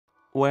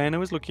When I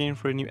was looking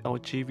for a new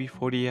LG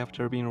V40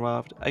 after being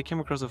robbed, I came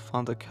across a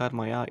phone that caught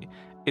my eye.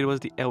 It was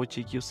the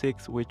LG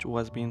Q6, which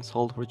was being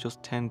sold for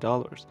just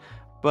 $10.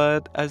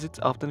 But as it's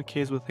often the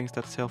case with things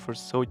that sell for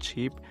so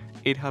cheap,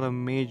 it had a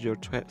major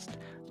twist.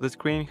 The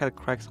screen had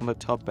cracks on the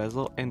top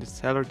bezel and the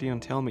seller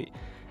didn't tell me.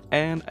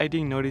 And I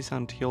didn't notice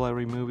until I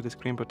removed the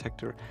screen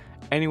protector.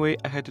 Anyway,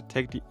 I had to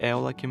take the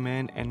L like a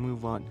man and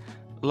move on.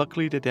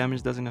 Luckily, the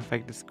damage doesn't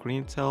affect the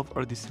screen itself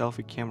or the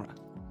selfie camera.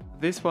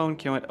 This phone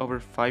came out over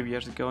 5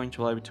 years ago in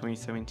July of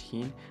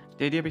 2017.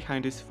 The idea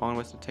behind this phone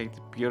was to take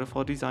the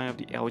beautiful design of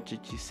the LG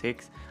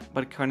G6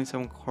 but cut in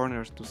some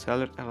corners to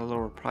sell it at a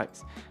lower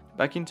price.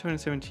 Back in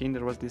 2017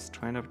 there was this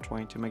trend of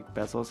trying to make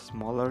bezels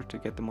smaller to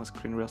get the most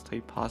screen real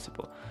estate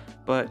possible,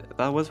 but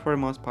that was for the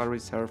most part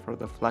reserved for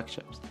the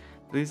flagships.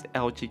 This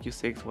LG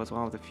Q6 was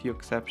one of the few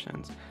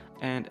exceptions,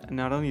 and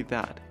not only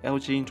that,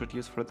 LG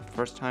introduced for the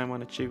first time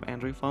on a cheap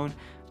Android phone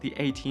the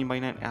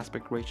 18:9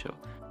 aspect ratio,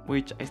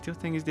 which I still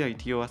think is the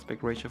ideal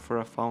aspect ratio for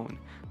a phone,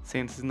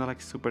 since it's not like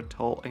super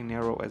tall and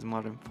narrow as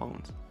modern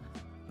phones.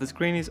 The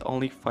screen is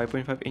only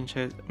 5.5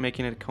 inches,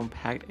 making it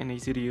compact and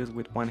easy to use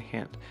with one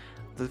hand.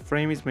 The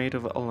frame is made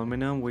of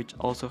aluminum, which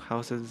also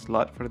houses a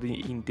slot for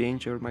the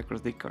endangered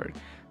microSD card,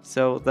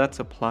 so that's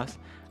a plus.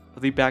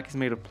 The back is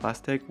made of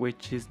plastic,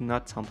 which is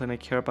not something I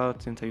care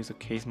about since I use a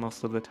case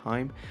most of the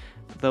time,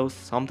 though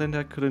something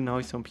that could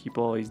annoy some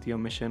people is the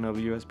omission of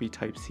USB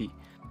Type-C.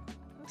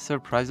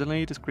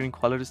 Surprisingly, the screen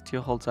quality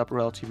still holds up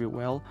relatively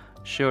well.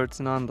 Sure, it's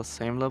not on the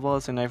same level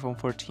as an iPhone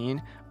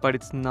 14, but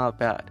it's not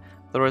bad.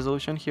 The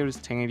resolution here is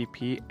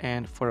 1080p,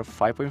 and for a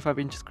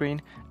 5.5-inch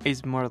screen,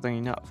 is more than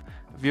enough.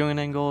 Viewing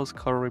angles,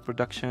 color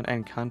reproduction,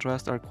 and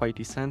contrast are quite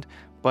decent,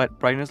 but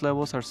brightness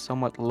levels are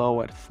somewhat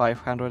low at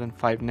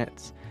 505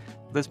 nits.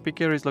 The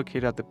speaker is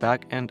located at the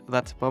back, and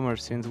that's a bummer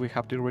since we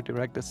have to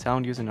redirect the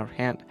sound using our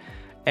hand,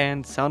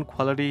 and sound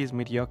quality is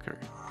mediocre.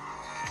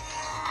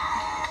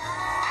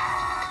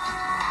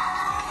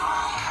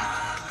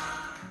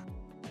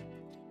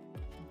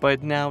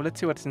 But now let's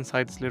see what's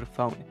inside this little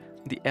phone.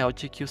 The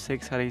LG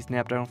Q6 had a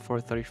Snapdragon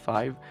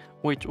 435,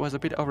 which was a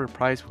bit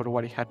overpriced for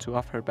what it had to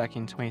offer back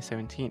in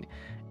 2017.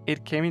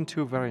 It came in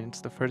two variants.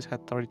 The first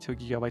had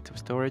 32GB of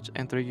storage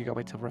and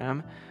 3GB of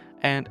RAM,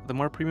 and the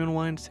more premium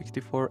one,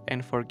 64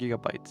 and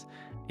 4GB.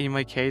 In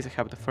my case, I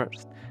have the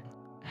first.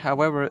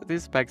 However,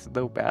 these specs,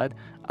 though bad,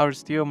 are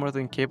still more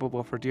than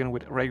capable for dealing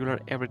with regular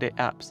everyday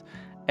apps,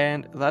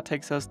 and that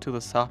takes us to the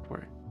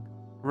software.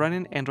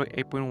 Running Android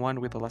 8.1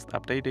 with the last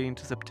update dating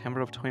to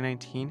September of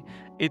 2019,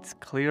 it's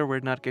clear we're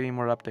not getting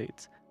more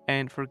updates.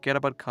 And forget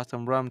about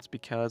custom ROMs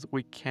because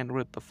we can't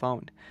root the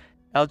phone.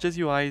 LG's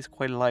UI is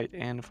quite light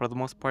and for the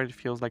most part it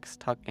feels like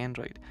stock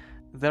Android.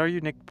 There are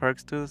unique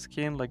perks to the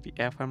skin like the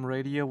FM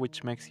radio,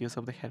 which makes use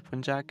of the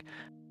headphone jack,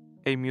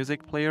 a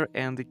music player,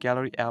 and the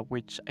gallery app,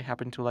 which I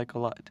happen to like a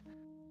lot.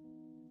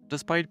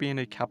 Despite being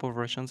a couple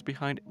versions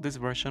behind, this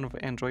version of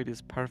Android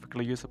is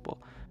perfectly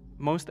usable.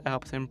 Most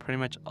apps and pretty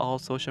much all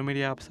social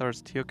media apps are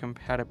still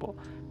compatible.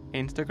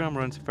 Instagram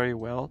runs very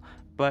well,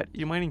 but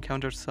you might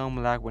encounter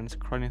some lag when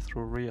scrolling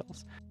through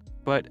Reels.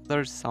 But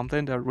there's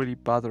something that really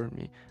bothered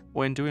me.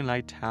 When doing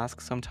light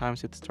tasks,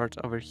 sometimes it starts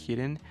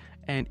overheating,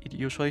 and it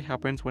usually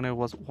happens when I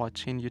was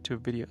watching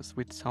YouTube videos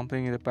with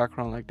something in the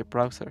background like the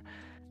browser.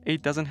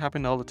 It doesn't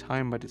happen all the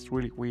time, but it's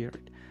really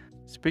weird.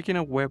 Speaking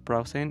of web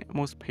browsing,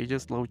 most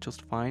pages load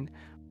just fine,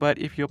 but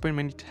if you open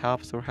many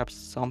tabs or have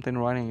something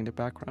running in the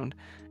background,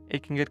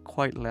 it can get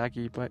quite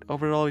laggy, but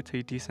overall it's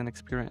a decent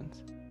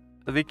experience.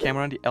 The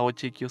camera on the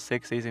LG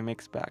Q6 is a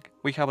mixed bag.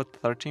 We have a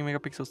 13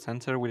 megapixel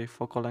sensor with a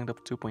focal length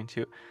of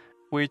 2.2,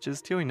 which is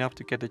still enough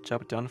to get the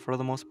job done for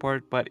the most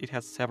part, but it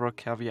has several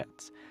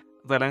caveats.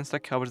 The lens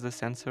that covers the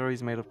sensor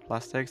is made of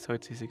plastic, so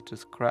it's easy to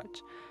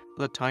scratch.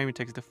 The time it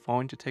takes the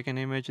phone to take an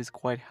image is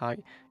quite high,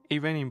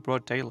 even in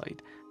broad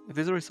daylight.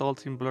 This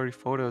results in blurry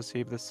photos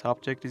if the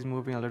subject is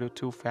moving a little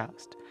too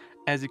fast,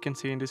 as you can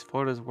see in these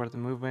photos where the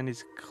movement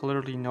is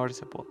clearly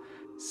noticeable,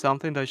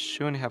 something that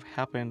shouldn't have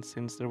happened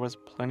since there was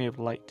plenty of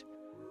light.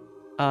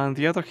 On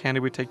the other hand,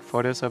 if we take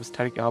photos of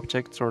static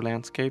objects or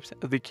landscapes,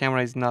 the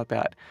camera is not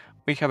bad.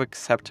 We have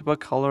acceptable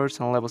colors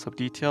and levels of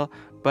detail,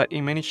 but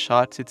in many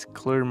shots it's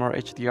clear more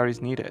HDR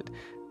is needed.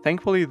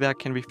 Thankfully that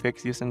can be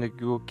fixed using the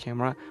Google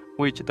camera,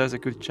 which does a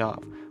good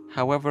job.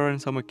 However, on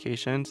some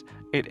occasions,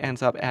 it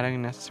ends up adding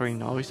unnecessary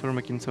noise or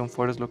making some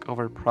photos look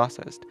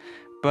overprocessed.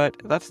 But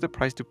that's the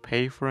price to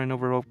pay for an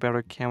overall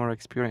better camera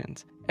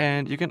experience.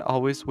 And you can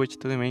always switch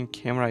to the main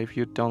camera if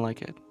you don't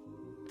like it.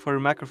 For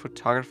macro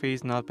photography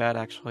is not bad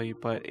actually,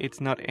 but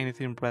it's not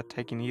anything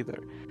breathtaking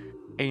either.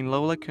 In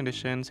low light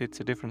conditions,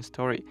 it's a different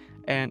story,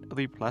 and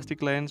the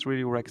plastic lens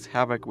really wreaks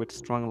havoc with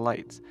strong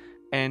lights.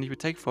 And if you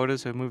take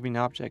photos of moving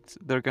objects,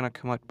 they're gonna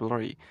come out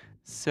blurry.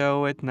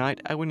 So at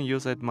night, I wouldn't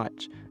use it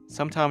much.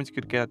 Sometimes you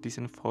could get a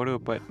decent photo,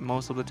 but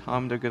most of the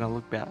time they're gonna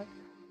look bad.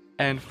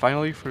 And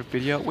finally, for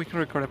video, we can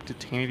record up to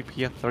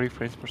 1080p at 30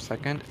 frames per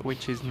second,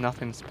 which is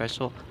nothing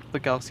special. The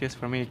Galaxy S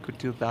for me could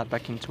do that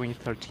back in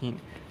 2013.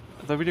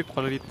 The video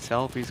quality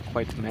itself is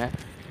quite meh,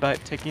 but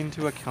taking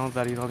into account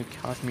that it only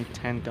cost me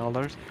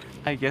 $10,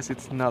 I guess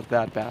it's not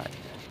that bad.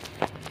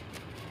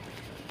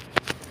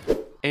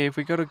 If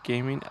we go to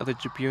gaming, the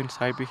GPU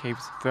inside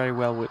behaves very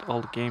well with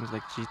old games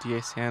like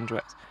GTA San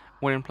Andreas,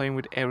 where I'm playing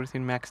with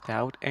everything maxed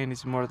out and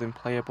is more than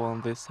playable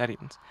on these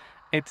settings.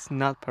 It's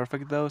not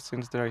perfect though,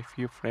 since there are a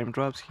few frame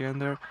drops here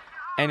and there.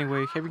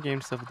 Anyway, heavy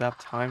games of that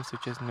time,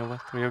 such as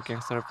Nova 3 or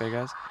Gangster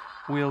Vegas,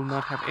 will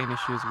not have any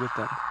issues with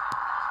them.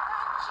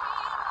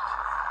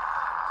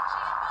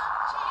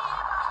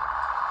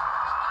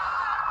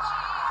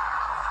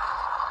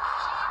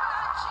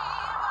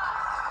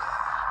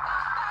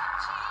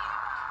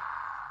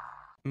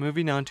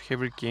 Moving on to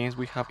heavier games,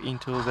 we have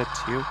Into the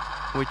 2,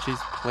 which is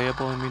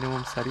playable in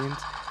minimum settings.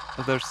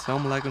 There's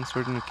some lag on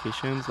certain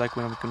occasions, like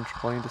when I'm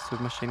controlling the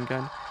submachine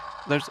gun.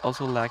 There's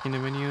also lag in the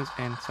menus,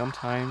 and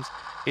sometimes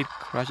it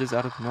crashes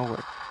out of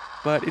nowhere.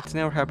 But it's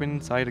never happened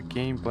inside a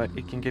game, but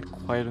it can get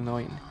quite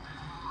annoying.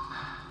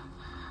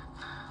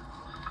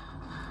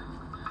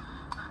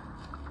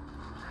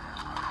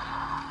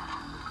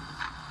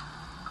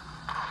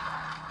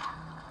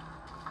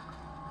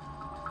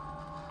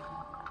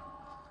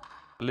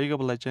 League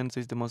of Legends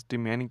is the most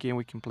demanding game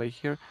we can play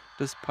here.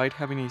 Despite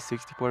having a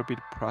 64-bit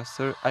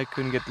processor, I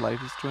couldn't get Life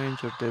is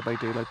Strange or Dead by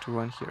Daylight to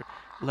run here,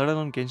 let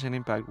alone Genshin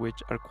Impact,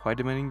 which are quite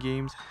demanding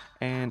games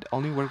and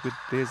only work with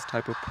this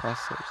type of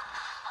processors.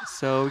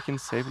 So we can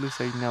safely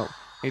say no,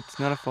 it's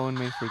not a phone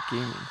made for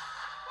gaming.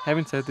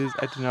 Having said this,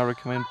 I do not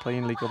recommend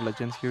playing League of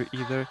Legends here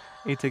either.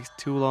 It takes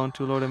too long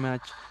to load a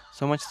match,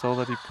 so much so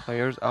that the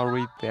players are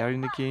already there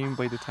in the game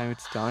by the time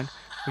it's done,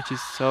 which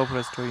is so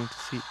frustrating to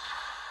see.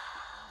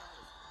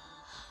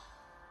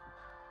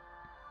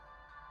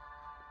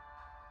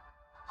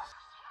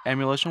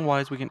 Emulation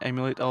wise, we can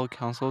emulate all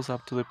consoles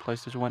up to the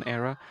PlayStation 1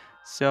 era,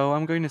 so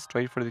I'm going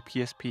straight for the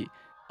PSP.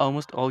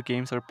 Almost all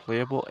games are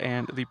playable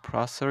and the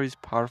processor is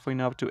powerful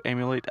enough to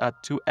emulate at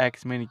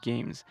 2x many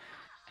games.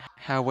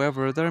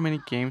 However, there are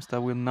many games that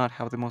will not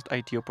have the most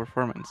ideal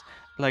performance,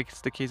 like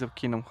it's the case of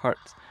Kingdom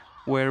Hearts,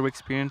 where we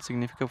experience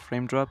significant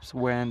frame drops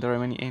when there are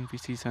many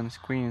NPCs on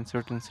screen in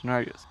certain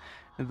scenarios,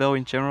 though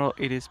in general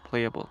it is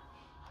playable.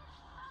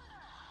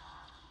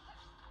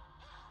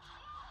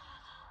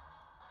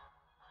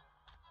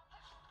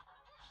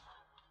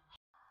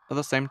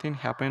 The same thing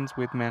happens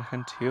with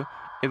Manhunt 2.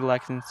 It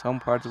lags in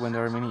some parts when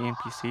there are many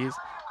NPCs,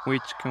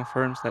 which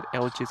confirms that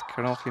LG's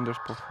kernel hinders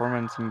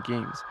performance in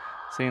games,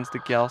 since the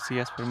Galaxy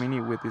S4 Mini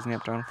with the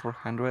Snapdragon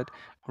 400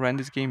 ran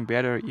this game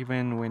better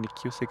even when the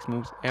Q6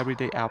 moves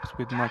everyday apps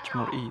with much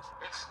more ease.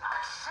 It's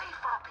not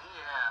safe up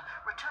here.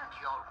 Return to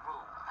your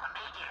room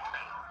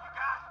immediately.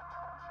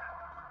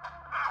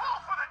 Call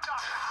for the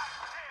doctor.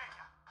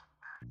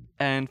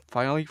 And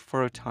finally,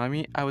 for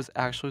Otami, I was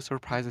actually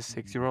surprised the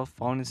 6-year-old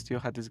phone still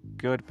had this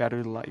good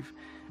battery life.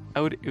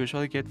 I would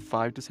usually get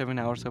 5 to 7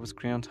 hours of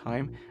screen on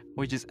time,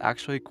 which is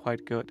actually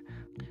quite good.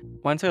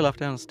 Once I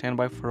left it on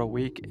standby for a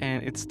week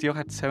and it still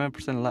had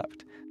 7%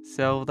 left,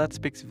 so that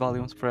speaks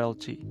volumes for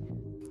LG.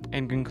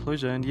 In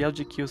conclusion, the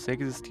LG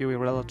Q6 is still a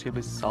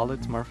relatively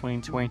solid smartphone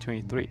in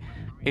 2023.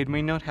 It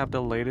may not have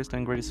the latest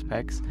and greatest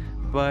specs,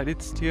 but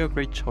it's still a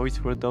great choice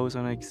for those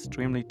on an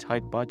extremely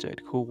tight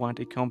budget who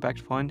want a compact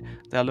phone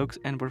that looks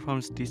and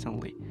performs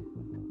decently.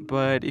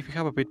 But if you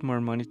have a bit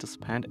more money to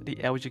spend, the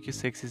LG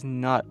Q6 is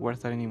not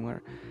worth it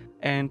anymore.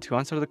 And to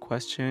answer the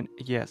question,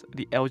 yes,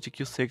 the LG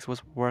Q6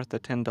 was worth the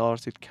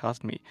 $10 it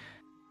cost me.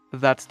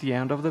 That's the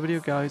end of the video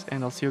guys,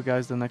 and I'll see you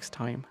guys the next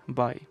time.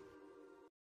 Bye.